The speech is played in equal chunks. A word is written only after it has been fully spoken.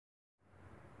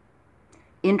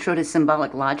Intro to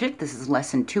Symbolic Logic. This is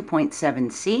lesson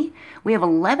 2.7c. We have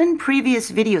 11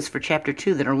 previous videos for chapter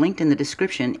 2 that are linked in the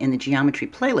description in the geometry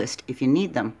playlist if you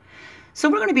need them. So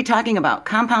we're going to be talking about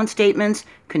compound statements,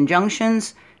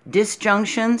 conjunctions,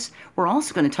 disjunctions. We're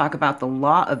also going to talk about the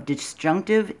Law of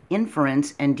Disjunctive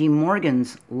Inference and De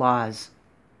Morgan's laws.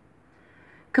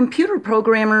 Computer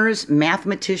programmers,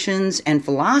 mathematicians, and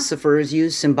philosophers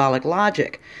use symbolic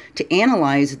logic to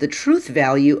analyze the truth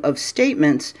value of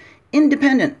statements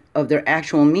independent of their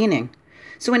actual meaning.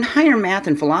 So in higher math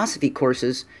and philosophy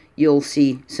courses, you'll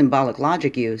see symbolic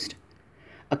logic used.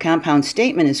 A compound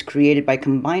statement is created by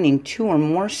combining two or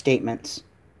more statements.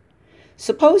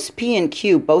 Suppose P and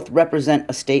Q both represent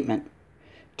a statement.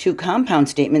 Two compound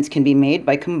statements can be made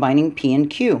by combining P and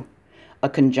Q, a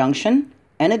conjunction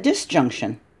and a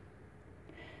disjunction.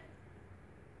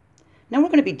 Now we're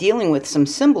going to be dealing with some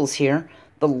symbols here.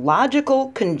 The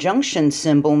logical conjunction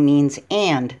symbol means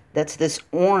and. That's this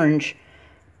orange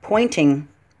pointing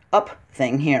up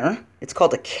thing here. It's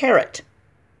called a caret.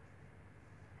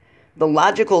 The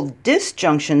logical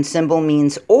disjunction symbol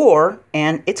means or,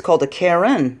 and it's called a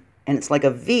caron, and it's like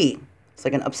a V. It's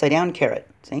like an upside down caret,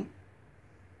 see?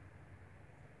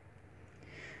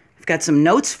 I've got some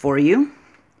notes for you.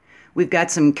 We've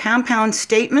got some compound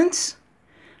statements.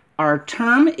 Our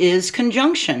term is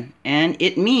conjunction, and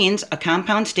it means a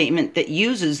compound statement that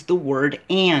uses the word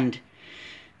and.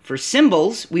 For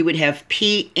symbols, we would have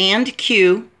P and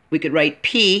Q. We could write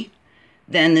P,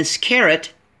 then this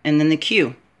caret, and then the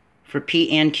Q for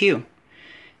P and Q.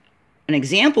 An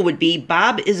example would be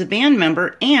Bob is a band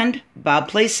member and Bob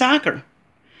plays soccer.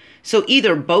 So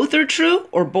either both are true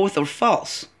or both are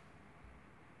false.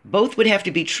 Both would have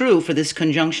to be true for this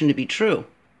conjunction to be true.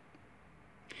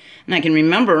 And I can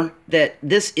remember that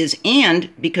this is and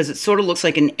because it sort of looks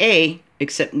like an A,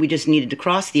 except we just needed to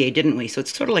cross the A, didn't we? So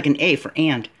it's sort of like an A for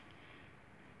and.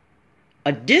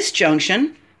 A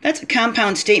disjunction, that's a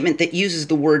compound statement that uses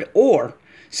the word or.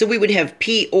 So we would have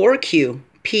P or Q,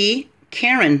 P,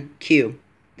 caron, Q,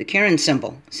 the caron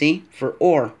symbol, see, for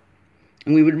or.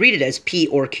 And we would read it as P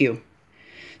or Q.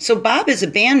 So Bob is a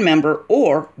band member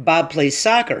or Bob plays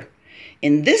soccer.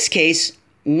 In this case,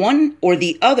 one or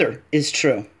the other is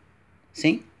true.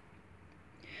 See?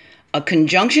 A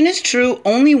conjunction is true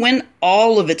only when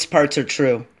all of its parts are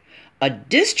true. A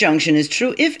disjunction is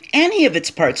true if any of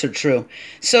its parts are true.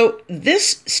 So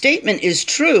this statement is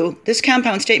true, this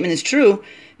compound statement is true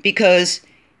because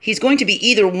he's going to be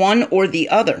either one or the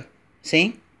other.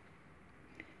 See?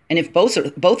 And if both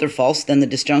are false, then the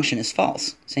disjunction is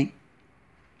false. See?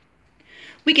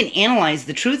 We can analyze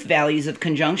the truth values of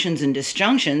conjunctions and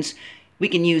disjunctions. We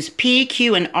can use P,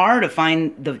 Q, and R to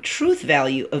find the truth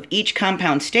value of each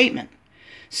compound statement.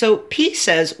 So P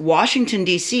says Washington,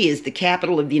 D.C. is the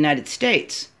capital of the United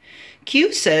States.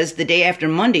 Q says the day after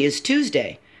Monday is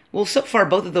Tuesday. Well, so far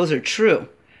both of those are true.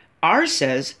 R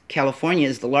says California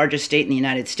is the largest state in the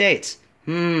United States.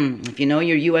 If you know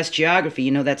your U.S. geography,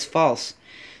 you know that's false.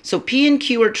 So P and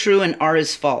Q are true and R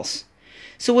is false.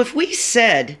 So if we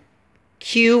said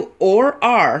Q or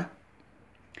R,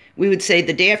 we would say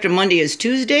the day after Monday is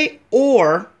Tuesday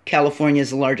or California is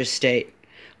the largest state.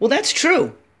 Well, that's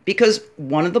true because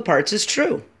one of the parts is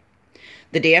true.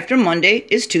 The day after Monday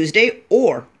is Tuesday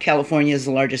or California is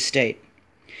the largest state.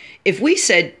 If we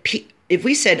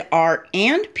said R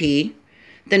and P,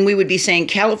 then we would be saying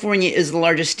California is the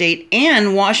largest state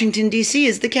and Washington, D.C.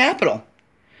 is the capital.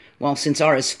 Well, since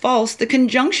R is false, the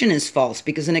conjunction is false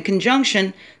because in a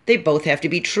conjunction, they both have to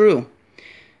be true.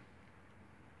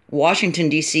 Washington,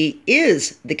 D.C.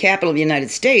 is the capital of the United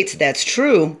States, that's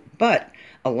true, but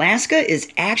Alaska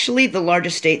is actually the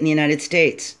largest state in the United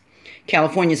States.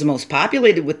 California is the most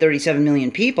populated with 37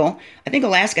 million people. I think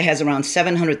Alaska has around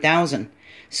 700,000.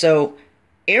 So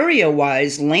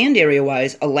area-wise, land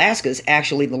area-wise, Alaska is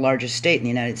actually the largest state in the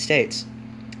United States.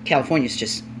 California's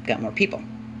just got more people.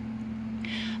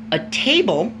 A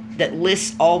table that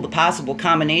lists all the possible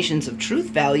combinations of truth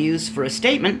values for a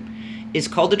statement is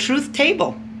called a truth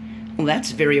table. Well,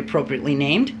 that's very appropriately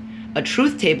named. A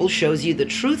truth table shows you the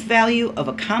truth value of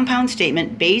a compound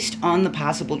statement based on the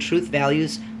possible truth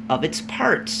values of its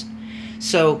parts.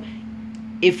 So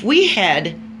if we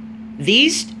had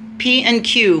these P and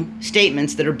Q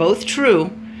statements that are both true,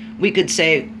 we could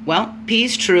say, well,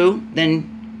 P's true,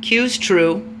 then Q's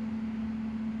true,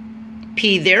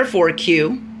 P therefore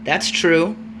Q, that's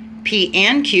true, P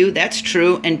and Q, that's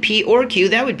true, and P or Q,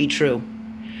 that would be true.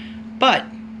 But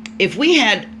if we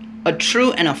had a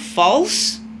true and a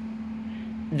false,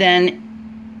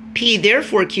 then P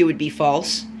therefore Q would be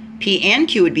false, P and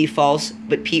Q would be false,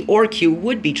 but P or Q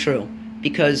would be true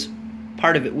because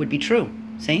part of it would be true,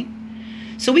 see?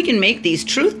 So we can make these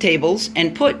truth tables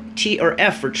and put T or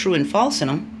F for true and false in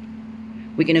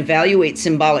them. We can evaluate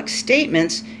symbolic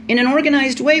statements in an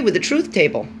organized way with the truth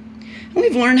table. And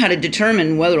we've learned how to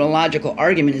determine whether a logical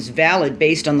argument is valid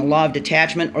based on the law of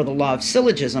detachment or the law of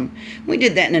syllogism. We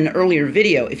did that in an earlier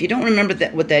video. If you don't remember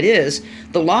what that is,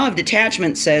 the law of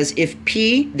detachment says if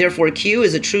P, therefore Q,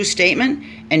 is a true statement,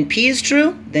 and P is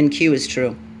true, then Q is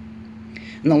true.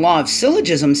 And the law of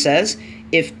syllogism says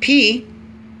if P,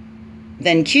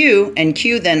 then Q, and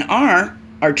Q, then R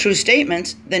are true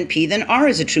statements, then P, then R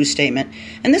is a true statement.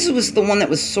 And this was the one that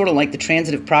was sort of like the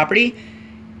transitive property.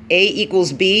 A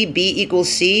equals B, B equals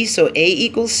C, so A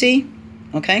equals C,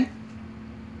 okay?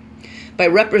 By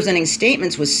representing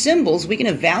statements with symbols, we can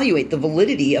evaluate the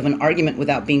validity of an argument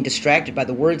without being distracted by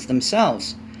the words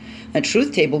themselves. A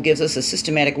truth table gives us a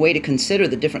systematic way to consider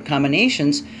the different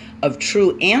combinations of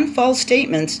true and false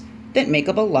statements that make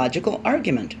up a logical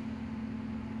argument.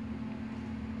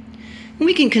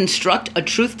 We can construct a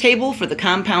truth table for the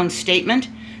compound statement.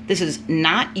 This is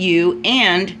not U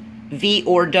and V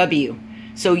or W.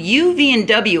 So U, V, and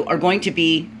W are going to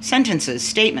be sentences,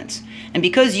 statements. And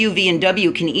because U, V, and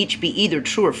W can each be either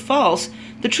true or false,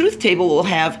 the truth table will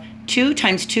have 2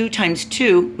 times 2 times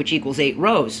 2, which equals 8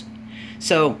 rows.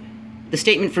 So the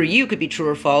statement for U could be true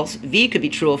or false, V could be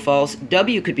true or false,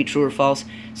 W could be true or false.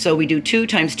 So we do 2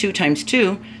 times 2 times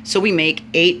 2, so we make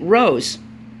 8 rows.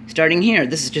 Starting here,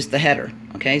 this is just the header,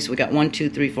 okay? So we got 1, 2,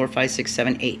 3, 4, 5, 6,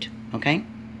 7, 8, okay?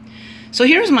 So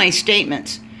here's my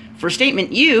statements. For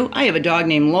statement U, I have a dog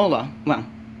named Lola. Well,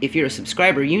 if you're a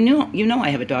subscriber, you know I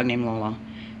have a dog named Lola.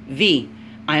 V,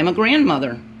 I am a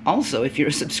grandmother. Also, if you're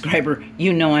a subscriber,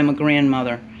 you know I'm a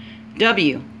grandmother.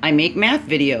 W, I make math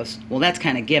videos. Well, that's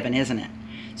kind of given, isn't it?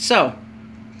 So,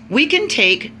 we can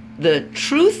take the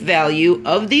truth value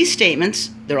of these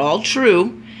statements, they're all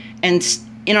true, and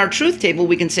in our truth table,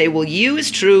 we can say, well, U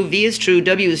is true, V is true,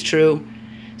 W is true.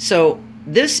 So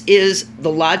this is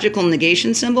the logical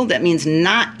negation symbol. That means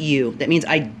not U. That means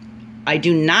I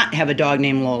do not have a dog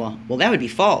named Lola. Well, that would be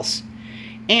false.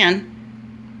 And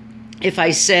if I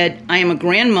said I am a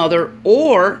grandmother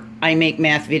or I make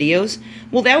math videos,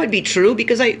 well, that would be true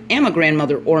because I am a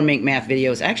grandmother or make math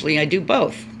videos. Actually, I do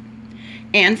both.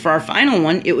 And for our final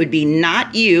one, it would be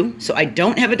not U, so I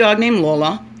don't have a dog named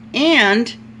Lola,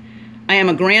 and I am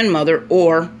a grandmother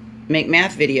or make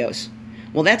math videos.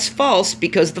 Well, that's false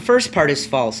because the first part is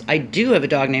false. I do have a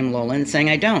dog named Lola, and it's saying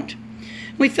I don't.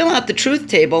 We fill out the truth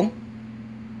table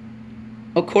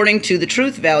according to the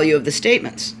truth value of the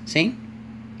statements, see?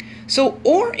 So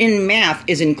or in math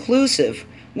is inclusive,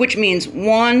 which means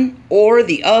one or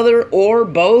the other or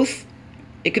both.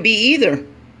 It could be either,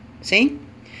 see?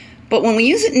 But when we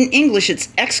use it in English, it's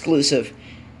exclusive,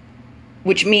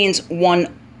 which means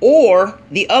one or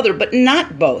the other, but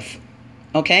not both,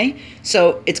 okay?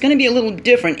 So it's going to be a little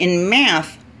different. In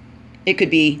math, it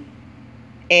could be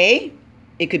A,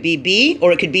 it could be B,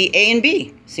 or it could be A and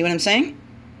B. See what I'm saying?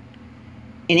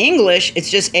 In English, it's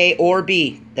just A or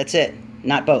B. That's it,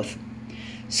 not both.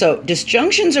 So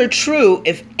disjunctions are true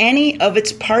if any of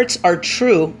its parts are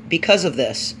true because of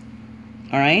this,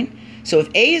 all right? So if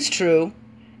A is true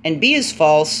and B is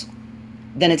false,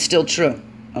 then it's still true,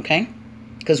 okay?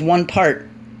 Because one part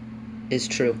is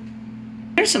true.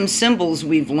 Here's some symbols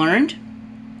we've learned.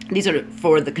 These are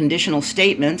for the conditional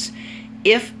statements.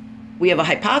 If we have a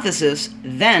hypothesis,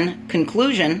 then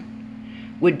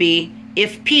conclusion would be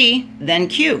if P, then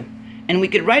Q. And we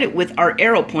could write it with our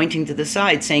arrow pointing to the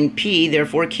side saying P,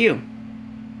 therefore Q.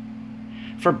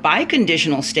 For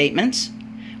biconditional statements,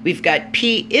 we've got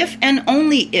P if and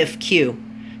only if Q.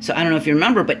 So I don't know if you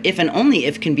remember, but if and only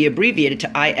if can be abbreviated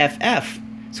to IFF.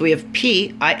 So we have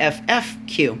P, IFF,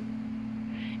 Q.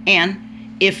 And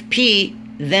if P,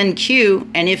 then Q,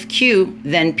 and if Q,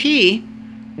 then P,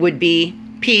 would be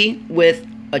P with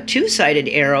a two-sided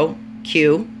arrow,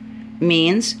 Q,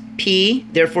 means P,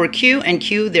 therefore Q, and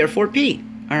Q, therefore P,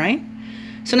 all right?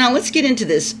 So now let's get into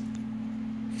this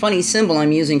funny symbol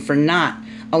I'm using for not.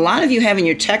 A lot of you have in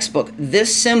your textbook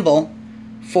this symbol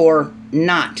for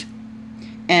not.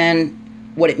 And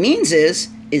what it means is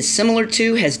similar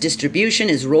to, has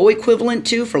distribution, is row equivalent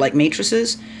to, for like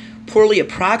matrices, poorly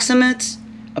approximates,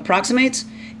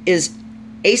 is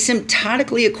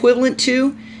asymptotically equivalent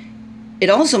to. It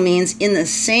also means in the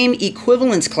same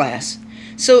equivalence class.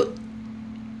 So,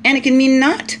 and it can mean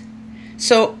not.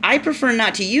 So I prefer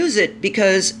not to use it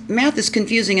because math is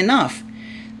confusing enough.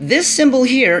 This symbol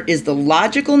here is the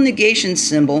logical negation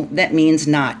symbol that means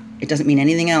not. It doesn't mean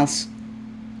anything else.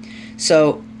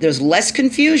 So there's less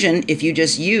confusion if you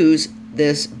just use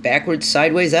this backwards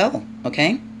sideways L,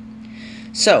 okay?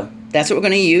 So that's what we're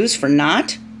going to use for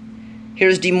not.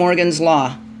 Here's De Morgan's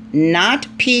law. Not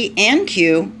P and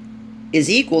Q is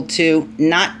equal to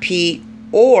not P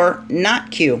or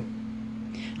not Q.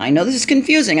 I know this is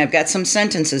confusing. I've got some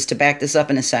sentences to back this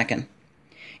up in a second.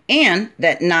 And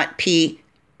that not P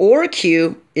or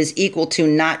Q is equal to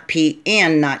not P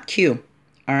and not Q.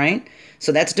 All right?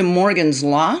 So that's De Morgan's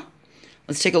law.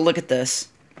 Let's take a look at this.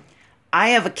 I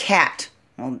have a cat.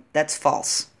 Well, that's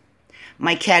false.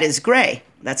 My cat is gray.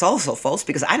 That's also false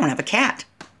because I don't have a cat.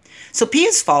 So P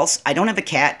is false. I don't have a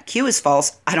cat. Q is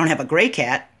false. I don't have a gray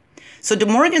cat. So De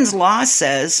Morgan's law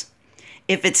says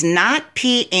if it's not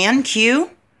P and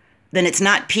Q, then it's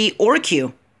not P or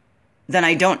Q. Then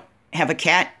I don't have a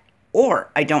cat, or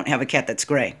I don't have a cat that's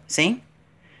gray. See?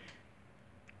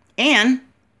 And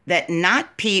that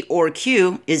not P or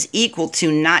Q is equal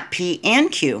to not P and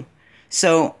Q.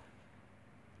 So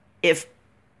if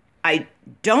I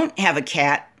don't have a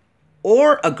cat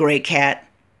or a gray cat,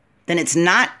 then it's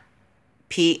not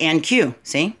P and Q.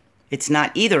 See? It's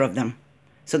not either of them.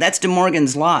 So that's De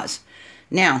Morgan's laws.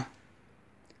 Now,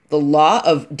 the law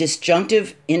of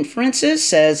disjunctive inferences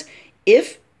says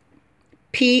if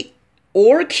P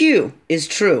or Q is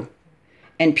true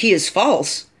and P is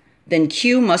false, then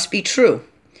Q must be true.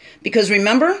 Because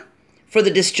remember, for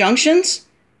the disjunctions,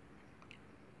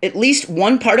 at least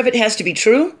one part of it has to be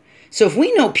true. So if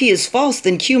we know P is false,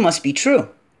 then Q must be true.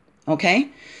 Okay?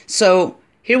 So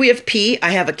here we have P.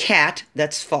 I have a cat.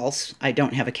 That's false. I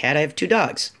don't have a cat. I have 2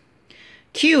 dogs.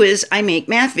 Q is I make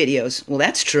math videos. Well,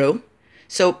 that's true.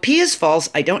 So P is false.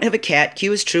 I don't have a cat.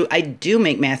 Q is true. I do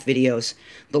make math videos.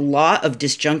 The law of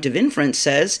disjunctive inference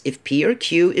says if P or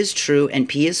Q is true and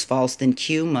P is false, then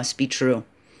Q must be true.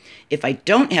 If I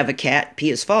don't have a cat,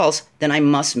 P is false, then I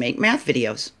must make math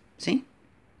videos. See?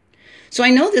 So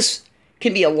I know this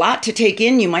can be a lot to take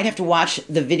in. You might have to watch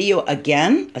the video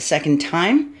again a second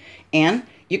time. And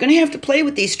you're going to have to play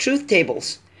with these truth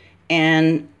tables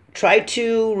and try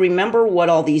to remember what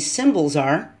all these symbols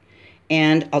are.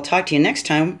 And I'll talk to you next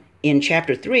time in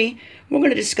Chapter 3. We're going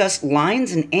to discuss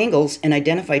lines and angles and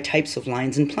identify types of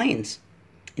lines and planes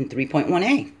in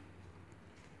 3.1a.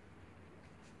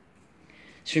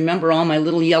 So remember, all my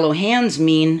little yellow hands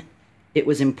mean it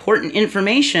was important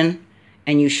information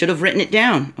and you should have written it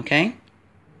down, okay?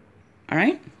 All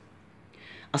right?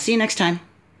 I'll see you next time.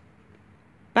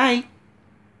 Bye.